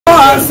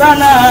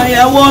sana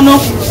ya wono.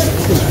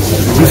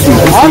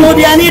 Ono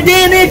dia ni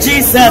dini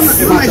Jesus.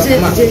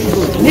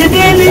 Ni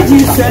dini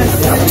Jesus.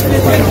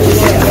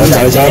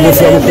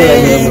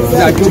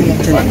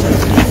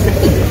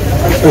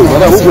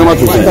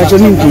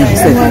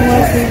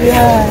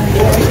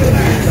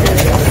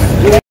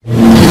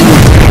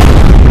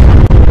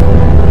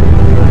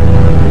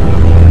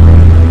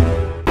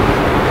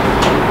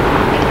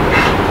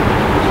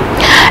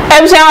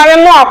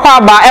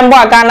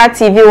 Ghana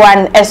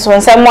TV1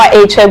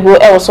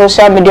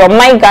 social media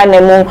my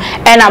Ghana mu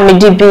and I'm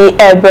DB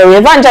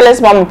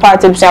evangelist mom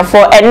party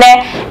for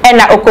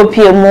ena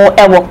okopie mu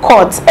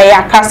court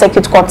Accra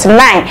Circuit Court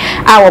 9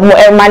 our mo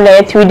man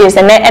 3 days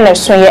and ena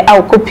so ye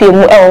okopie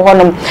mu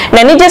honom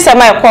na ni just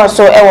my court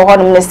so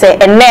honom ne say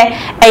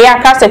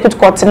Accra Circuit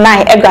Court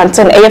 9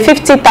 Granted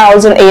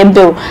 50,000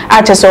 bill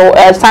at so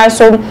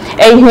so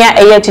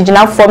here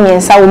tigina form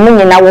yensa wo mu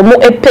nyina wo mo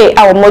pay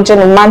our mo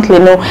monthly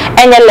no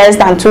any less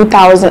than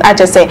 2,000 I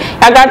just say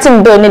I got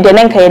him bill ni de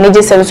nenka ye ni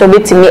just so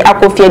betimi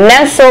akofie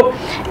nanso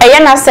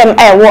na sem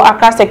wo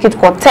Accra Circuit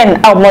Court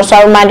 10 our mo so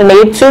remind na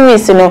 2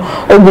 weeks no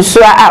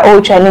obusua a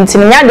o twa ni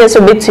nya de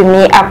so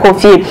betimi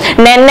akofie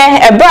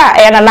nene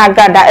ebra na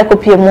Agradaa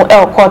ekopie mu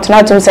court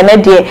na tum se na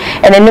de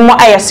enani mo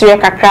ayesere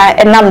kakra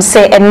enam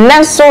se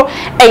enenso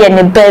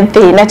ne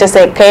birthday na just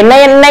say kai na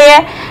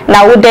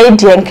na wo dai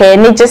de enka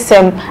ni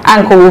jesem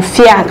anko wo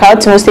fie anka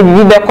tum se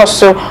bibi be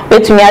koso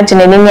betumi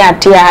agene ni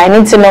ade a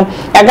ni no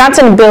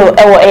Granted Bail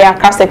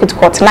Accra Circuit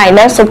Court 9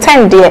 then so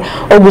 10 there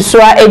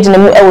obusua agene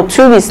mu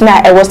 2 weeks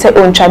na was say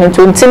on channel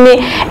to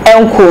ntimi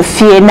enko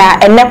fie na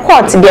ene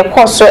court de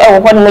course so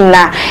hono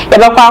na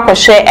yebekwa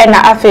akohwe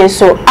na afi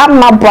so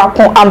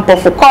amabrakon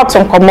ampofu court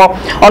nkomo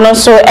ono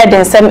so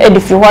edensem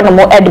edifi hono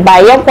mo edba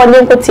yenko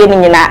nyenkotie ni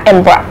nyina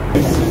embra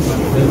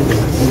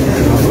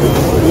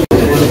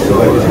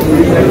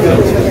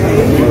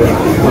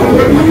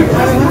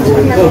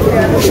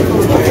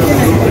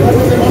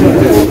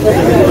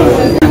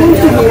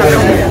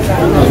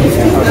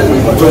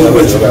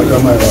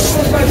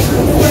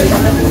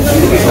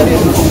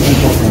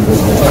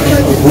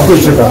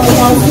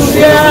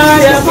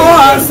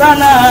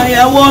sana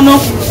ya wono.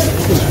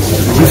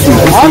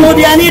 Ono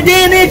dia ni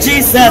dini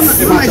Jesus.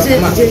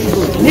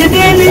 Ni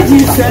dini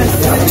Jesus.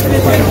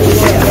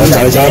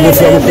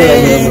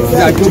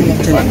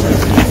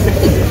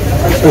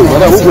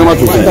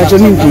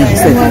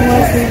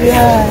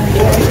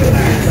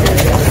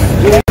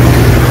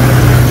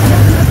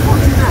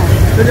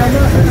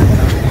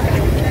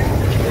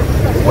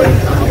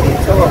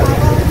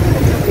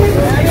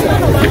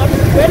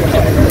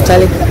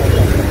 Charlie.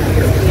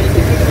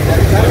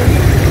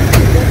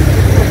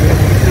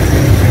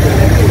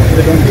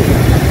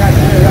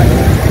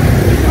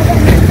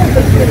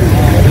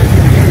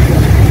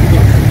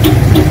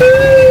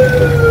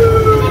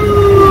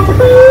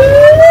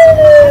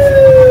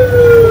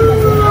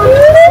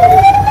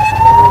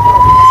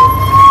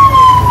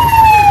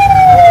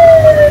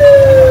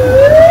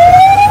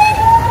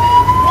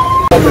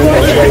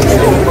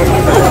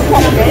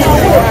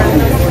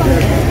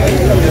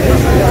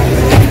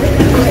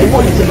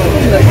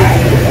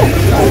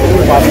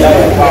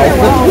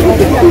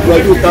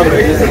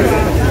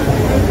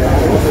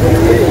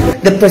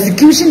 The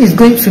persecution is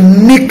going to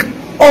make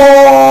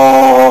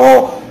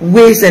all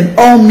ways and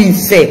all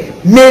means say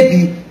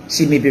maybe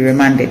she may be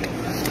remanded,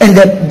 and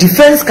the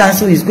defense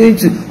counsel is going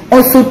to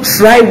also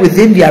try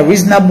within their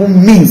reasonable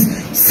means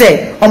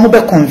say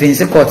omobe convince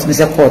the court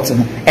Mr. Court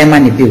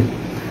emani bill.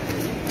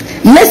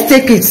 Let's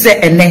take it say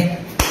ene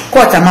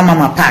court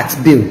mama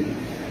part bill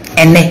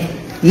ene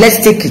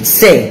let's take it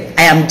say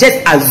I am just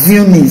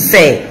assuming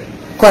say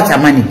court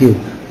emani bill.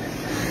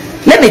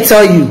 Let me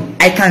tell you,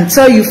 I can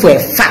tell you for a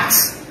fact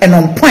and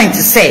on point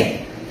to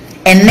say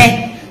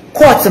ene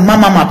court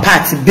mama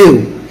part bill,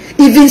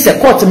 even the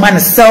court man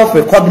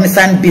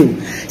self-recognizant bill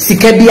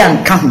sikebi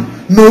anka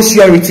no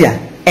surety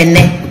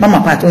ene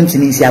mama part on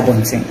timi si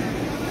abonten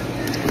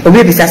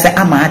obi bisa say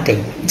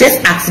amade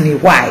just ask me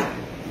why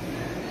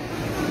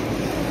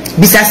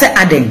bisa say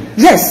aden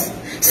yes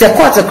the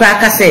court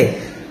kraka say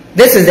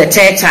this is the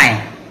third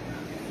time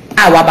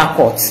awaba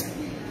court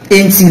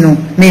enti no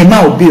me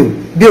ma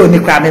bill ni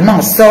kra me ma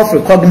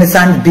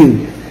self-recognizant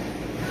bill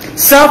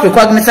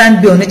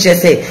ni che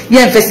say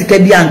ye mfesika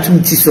bi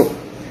antum ti so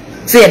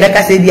say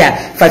ebeka say dia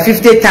for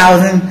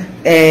 50,000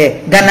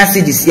 Ghana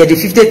cedis ye the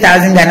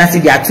 50,000 Ghana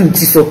cedis atum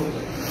ti so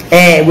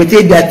we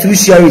take their two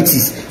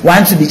sureties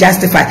one to be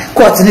justified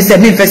court ni say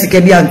me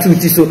mfesika bi antum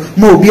ti so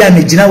mo obi a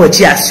me gina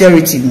wachi as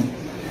surety no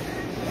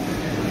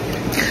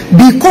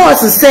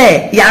because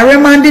say ya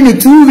remanding in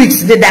 2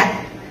 weeks did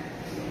that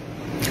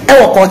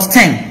court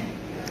 10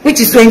 which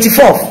is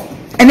 24th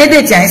and the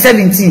date is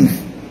 17th.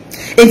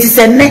 It is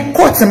a net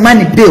court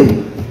money bill.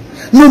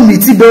 No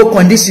meet bill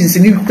conditions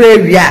in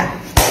Ukraine.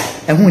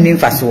 And who name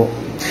fast war.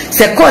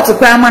 Se court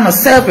requirement of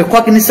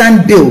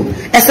self-recognizant bill.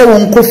 As a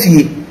one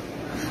coffee.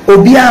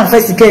 Obia and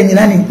first again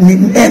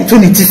in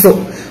 20 so.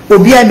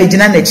 Obia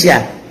Majina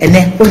Nechia and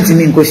then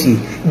continue coffee.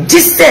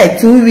 Just said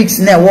 2 weeks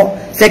now,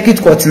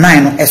 circuit court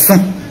 9 as soon.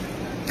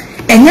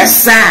 And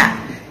yes, sir,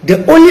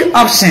 the only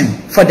option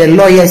for the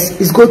lawyers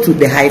is go to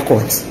the High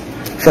Court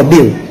for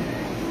bail.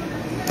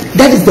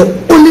 That is the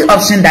only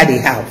option that they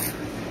have.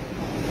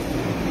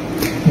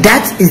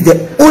 That is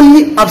the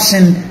only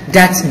option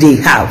that they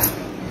have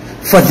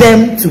for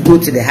them to go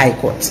to the High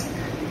Court.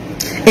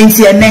 In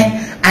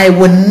TNA, I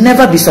will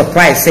never be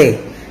surprised, say,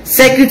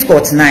 Circuit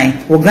Court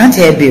 9 will grant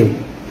her bail.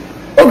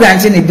 Or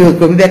granting a bail,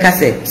 Rebecca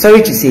said,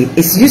 sorry to say,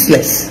 it's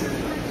useless.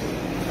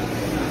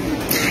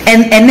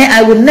 And then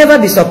I will never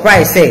be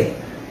surprised, say,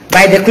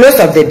 by the close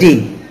of the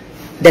day,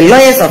 the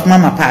lawyers of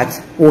Mama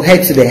Pat will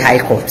head to the High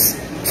Court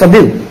for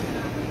bail.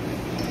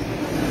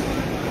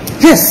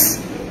 Yes.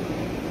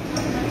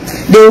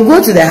 They will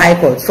go to the High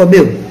Court for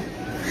bail.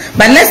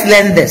 But let's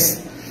learn this.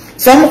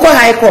 Some call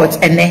High Court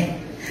and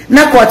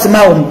na court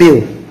ma on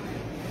bail.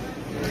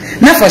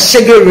 Not for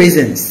sugar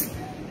reasons.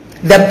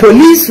 The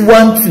police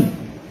want to.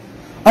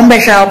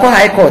 Call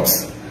High Court.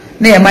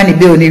 Na money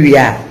bail ni we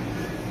are.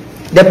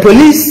 The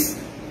police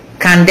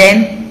can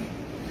then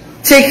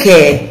take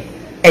care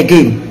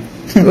again.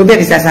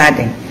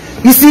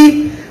 You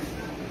see,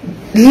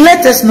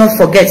 let us not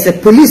forget the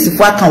police, if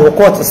I can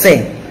record to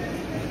say,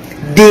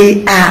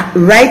 they are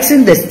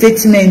writing the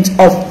statement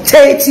of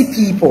 30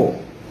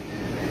 people.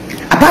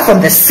 Apart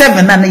from the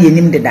 7 and you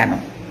name the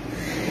dano.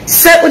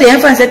 So the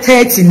infant said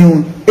 30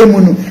 new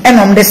emunu and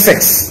on the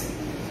 6.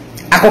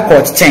 Ako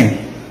court 10.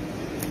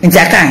 In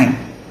Jakan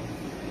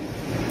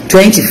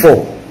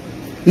 24.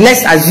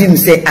 Let's assume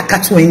say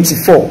aka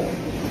 24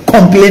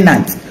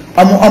 complainant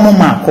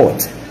omo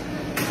court.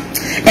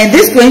 And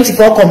this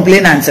 24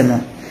 complainants,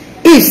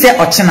 if say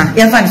Ochena,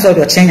 infant saw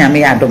the Ochena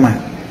me adoma,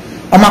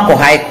 Omako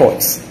High Court,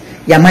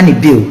 Yamani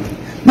bill.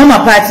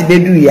 Mama party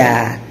bedu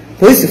ya,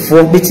 police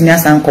for beating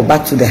us and go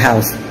back to the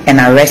house and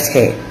arrest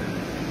her.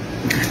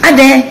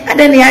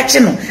 Adeni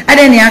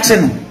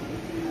action.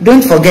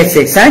 Don't forget,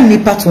 say, sign me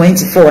part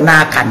 24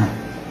 na akano.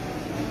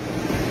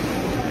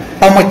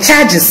 Omo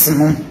charges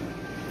no.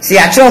 See,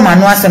 I show my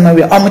no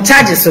asemawe. Omo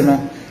charges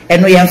no.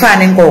 And we enfa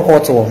ne go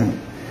court wo ho.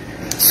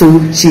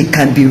 So she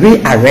can be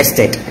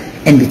rearrested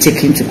and be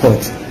taken to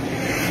court.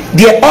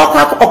 The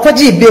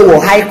Okoji bail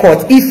or High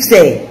Court, if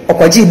say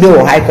Okoji bail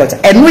or High Court,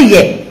 and we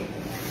ye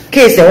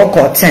case a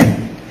court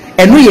 10,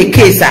 and we ye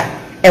case a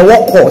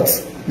court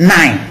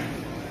 9,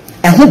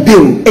 and who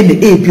bail in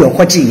the AB or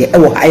Okoji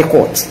or High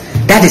Court.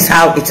 That is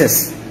how it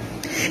is.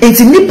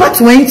 It's Nipa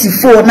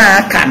 24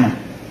 na akano.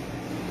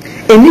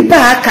 And Nipa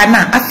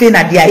akana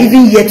afena they are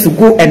even yet to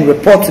go and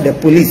report to the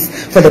police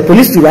for the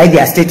police to write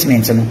their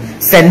statement.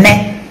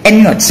 Sene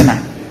any ochina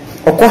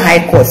oko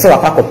High Court so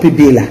akako pe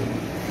bail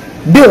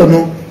bail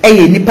no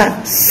eye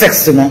nipa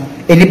 6 no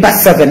nipa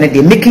 7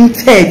 they making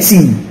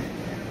 13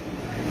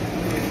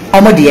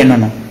 omode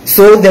no.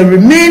 So the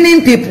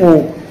remaining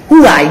people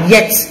who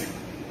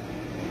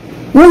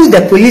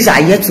the police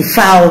are yet to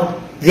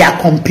file their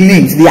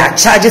complaints, their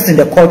charges in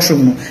the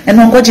courtroom, and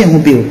ongoje who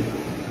bail.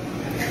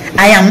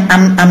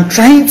 I'm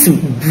trying to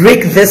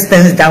break these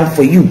things down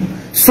for you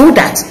so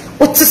that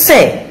what to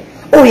say.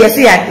 Oh yes,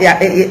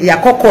 ya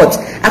court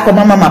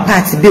akoma mama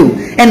party bill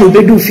and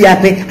obedu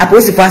fiape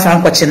aposi for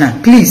asan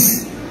kwachena.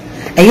 Please.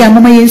 Eya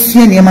mama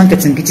yensu ne man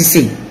ketenkiti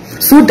say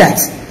so that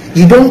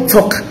you don't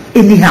talk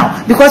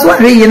anyhow, because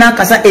one way you na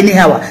kasa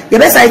anyhow you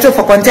best cite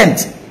for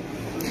contempt.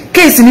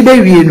 Case ni be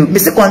wie no, me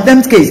say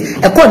contempt case,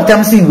 a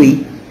contempt sin way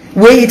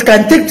it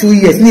can take 2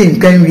 years ni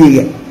kan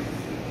wie.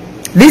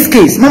 This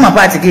case mama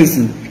party case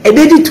e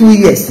be di 2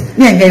 years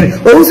ni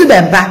ngan Owusu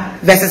Bempa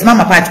versus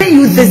mama party. I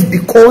use this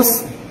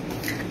because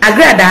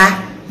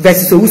Agradaa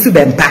versus Owusu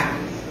Bempa.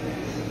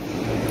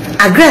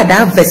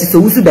 Agradaa versus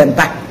Owusu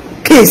Bempa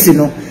case, you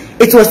know,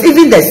 it was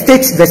even the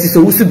state versus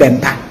Owusu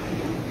Bempa.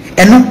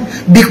 And no,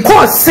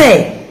 because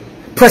say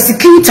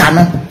prosecutor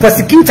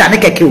ne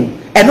keke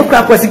and no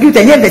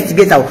prosecutor ne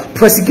investigator,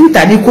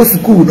 prosecutor ne go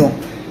school no.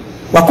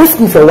 Wako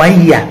school for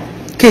 1 year.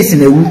 Case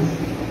in ewu.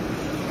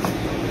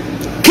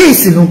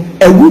 Case no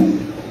ewu.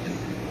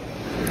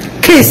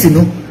 Case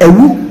no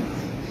ewu.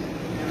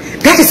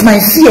 That is my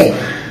fear.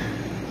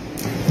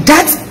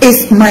 That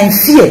is my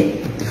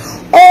fear.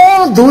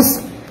 All those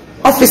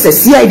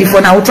officers CID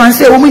for now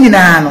transfer women in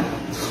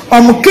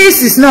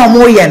cases now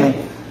more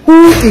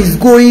who is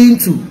going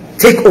to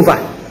take over?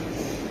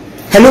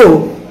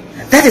 Hello,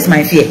 that is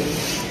my fear.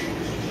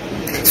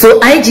 So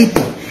IGP,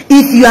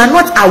 if you are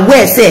not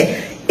aware, say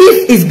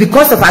if it's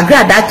because of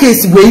Agradaa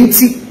case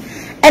wenti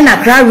and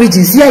Accra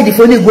region CID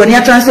for go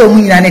near transfer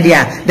women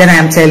there, then I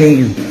am telling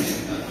you,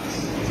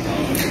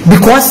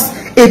 because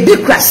a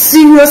big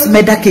serious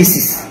murder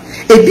cases.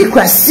 A big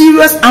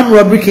serious armed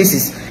robbery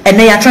cases, and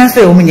they are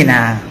transferred.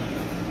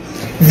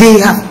 They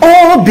have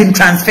all been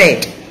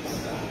transferred.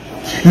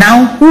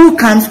 Now, who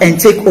comes and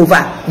take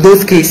over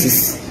those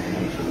cases?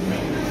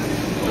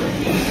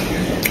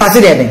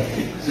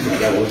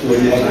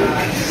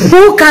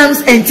 Who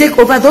comes and take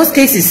over those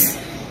cases?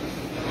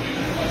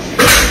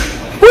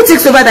 Who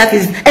takes over that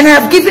case? And I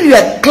have given you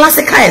a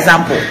classical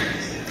example.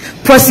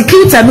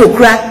 Prosecutor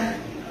Nokra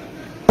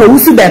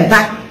Owusu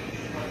Bempa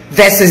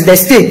versus the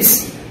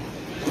states.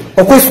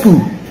 Oko school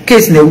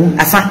case newu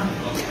afa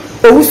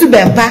Owusu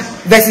Bempa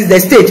versus the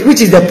state,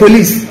 which is the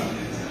police,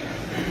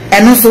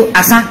 and also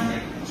asa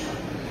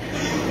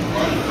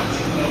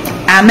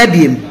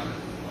amebiem.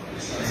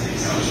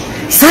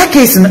 Sa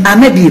case no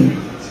amebiem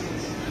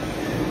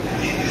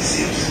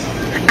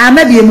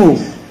o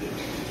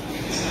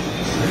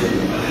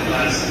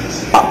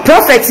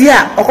prophet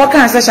here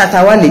okoka say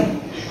Shatawale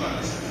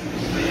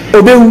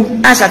obewu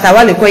a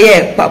Shatawale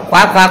koye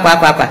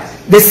kwa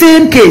the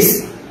same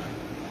case.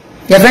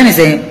 Your friend is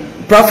saying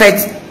prophet,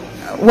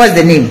 what's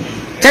the name?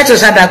 Church of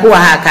Shadrach wa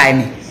ha kai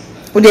ni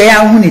o de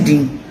ya hu ni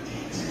din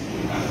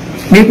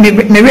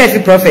me refi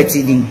prophet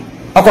din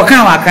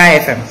okoka wa Accra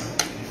FM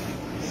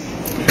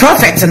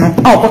prophet no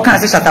okoka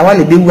say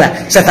Shatawale bewu a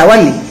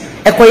Shatawale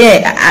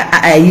ekoye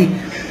ayi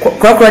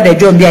krokro de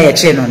John bia ye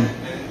che no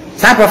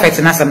sa prophet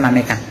na sam na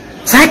meka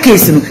sa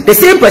case no the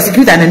same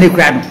prosecutor na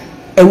nekura no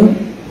ewu.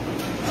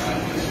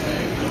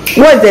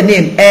 What's the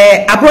name?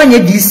 Abronye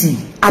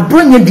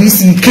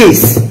DC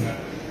case.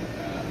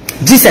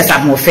 Jesus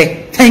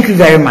Amofe, thank you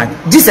very much.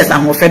 Jesus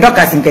Amofe,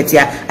 Dr.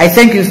 Sinketia, I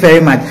thank you very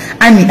much.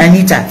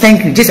 Anita,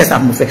 thank you. Jesus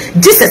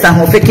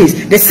Amofe case,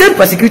 the same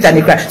prosecutor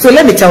nekura. So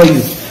let me tell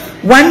you,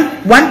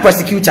 one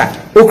prosecutor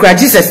okura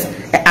Jesus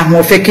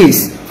Amofe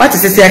case. What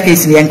is the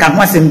case ni enka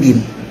ho asem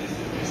biem.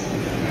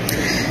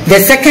 The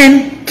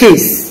second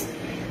case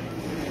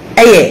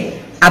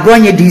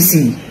Abronye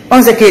DC.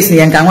 On the case, he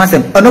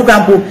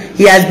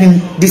has been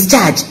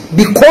discharged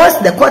because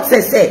the court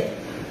says,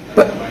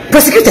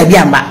 prosecutor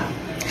Biamba.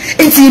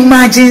 It's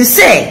imagine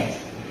say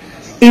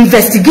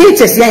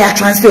investigators here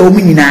transfer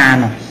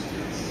Ominano.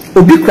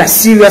 Obikwa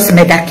serious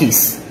murder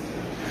case.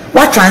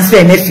 What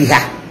transfer Nefiha?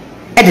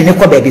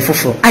 Edeneko baby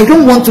fufu. I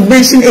don't want to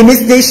mention any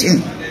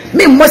station.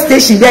 Me most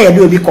station there you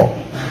do biko.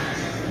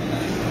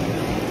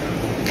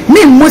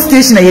 Me most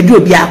station you do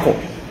biako.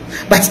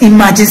 But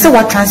imagine say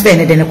what transfer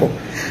Edeneko.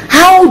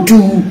 How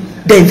do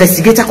the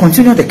investigator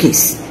continue the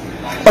case?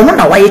 Or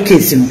not why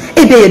case no?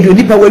 Ebe ye do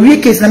nipa we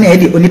case na me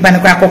dey onipa ne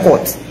kwa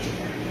court.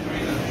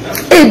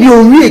 Ebe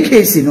o we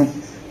case no.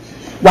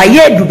 Why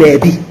ye do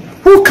baby?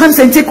 Who comes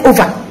and take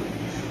over?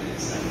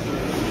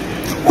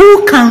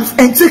 Who comes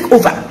and take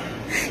over?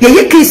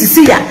 Ye case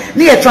see ya,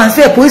 na ye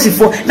transfer police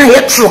for na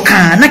ye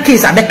troka na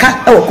case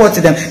abeka e wo court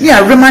them. Ye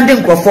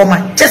remanding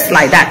performer just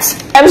like that.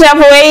 Ebusafo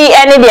we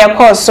any dey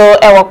court so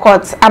e wo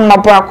court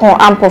amaboakon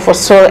ampo for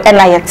so e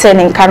na ye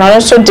turning kan no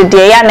so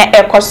dede ya na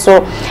e court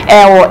so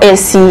e wo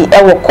AC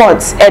e wo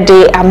court e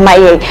dey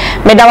amaye.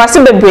 Me da wase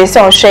bebre se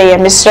o share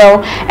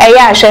Mr. e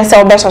ya share se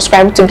o be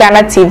subscribe to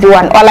Ghana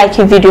TV1 or like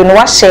video no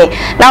wa share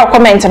na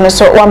comment no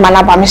so wa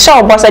manaba me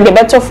share o boss e dey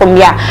better for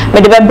me a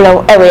me dey be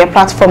blow e we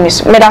platform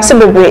is me da se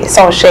bebre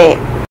se o share